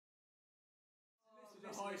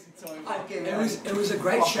It was a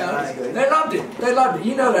great show. They loved it. They loved it.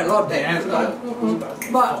 You know they loved it.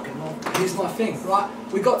 But here's my thing, right?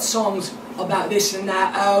 We got songs about this and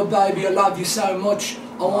that. Oh baby, I love you so much.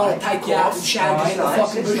 I want to take you out and shag you in the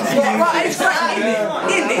fucking bush. Right, it's great, isn't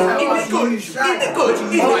it? Isn't it good? Isn't it good?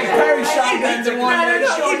 Isn't it? Very shaggy. The one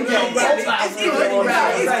it's good,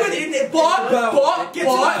 isn't it? But,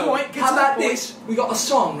 how about this? We got a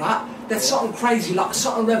song, right? That's something crazy, like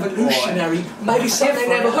something revolutionary, maybe something they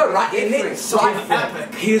never heard, right? Isn't it?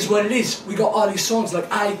 Right? Here's what it is. We got all these songs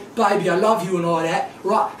like, hey, baby, I love you and all that,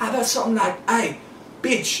 right? How about something like, hey,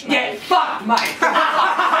 bitch. Yeah, fuck, mate.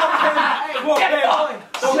 Get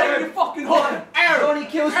fucked. Slap your fucking horn. Johnny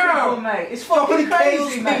kills people, mate. It's fucking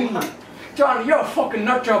crazy, mate. Johnny, you're a fucking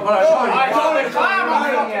nut job, bro. Johnny, blind.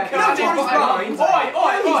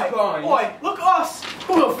 Oi, look at us.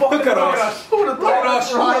 Who the fuck look at us? Who the fuck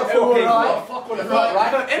us? Right? Fuck with the fuck,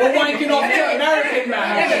 right? We're wanking off the American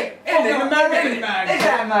man. American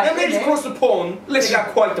man. Let me just cross the pond. Listen,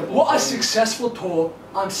 got quite the what a successful tour.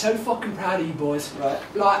 I'm so fucking proud of you boys. Right.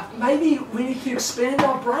 Like, maybe we need to expand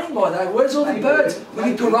our brain by that. Where's all the birds? We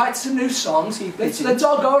need to write some new songs. Let's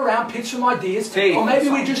all go around, pitch some ideas. Or maybe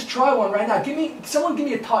we just try one right now. Someone give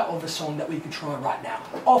me a title of a song that we can try right now.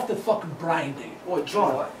 Off the fucking brain, dude. What,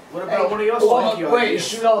 John? What about one of your songs? Wait,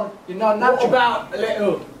 should I? You're not natural. What about a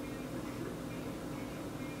little?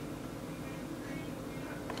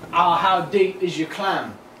 How deep is your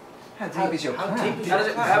clam? How deep is your clam?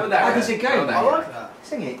 How does it go? I like that.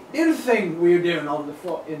 Sing it. The other thing we were doing on the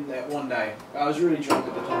foot in there one day, I was really drunk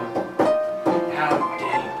at the time. How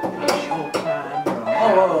deep is your clam?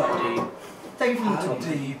 How deep? Take it from the How top.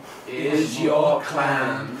 deep is your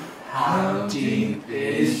clam? How deep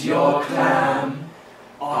is your clam?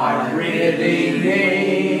 I really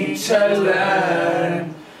need to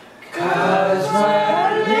learn, 'cause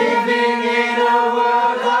we're living in a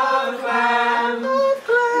world of clam,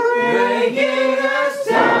 breaking us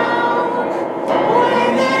down.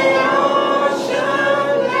 When the ocean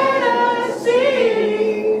let us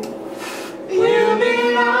see, you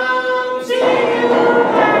belong to you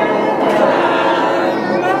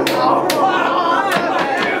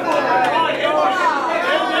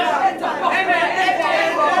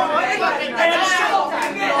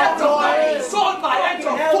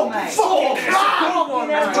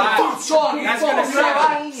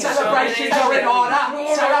and celebrations are in order.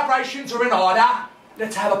 Celebrations are in order.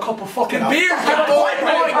 Let's have a couple fucking beers. Do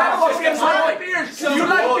you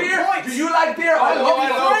like beer? Do you like beer? I love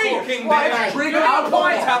fucking beer. Drink alcohol.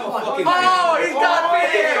 Oh, he's got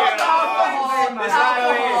beer.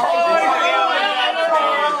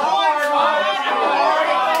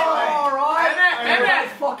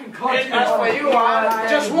 That's where you are.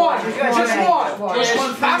 Just one.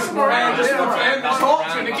 Pass them around. Just one.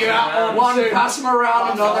 One, pass them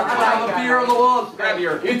around. Another. Have a beer on the wall. Grab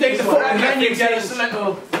your. You take the foot and then you get us a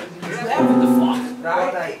little. What the fuck?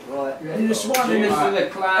 Right. You just want to for the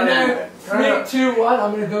clam. And then 3, 2, 1.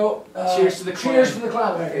 I'm gonna go. Cheers to the clam. Cheers for the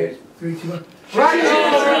clam. Okay. 3, 2, 1. Right.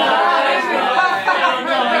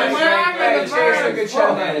 Cheers. Good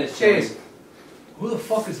show, man. Cheers. Who the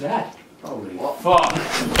fuck is that? Holy fuck. Oh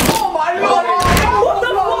my lord! What the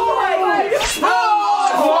fuck? What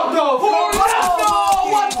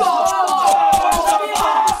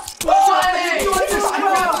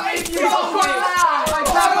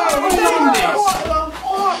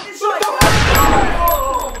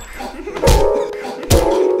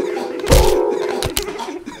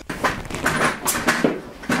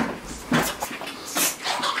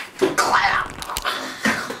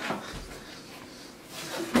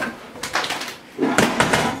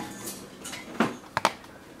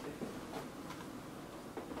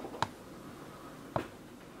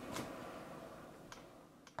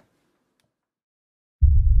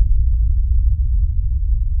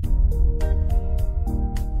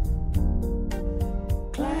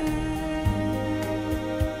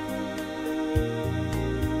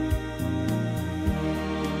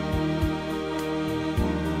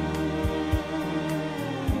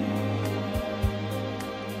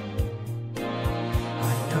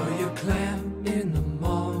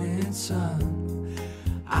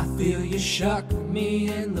Feel you shock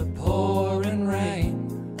me in the pouring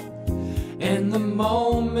rain. In the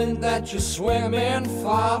moment that you're swimming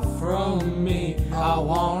far from me, I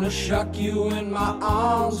wanna shuck you in my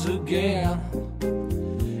arms again.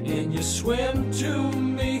 And you swim to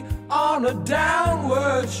me on a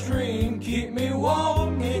downward stream, keep me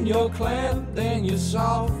warm in your clam, then you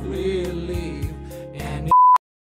softly leave.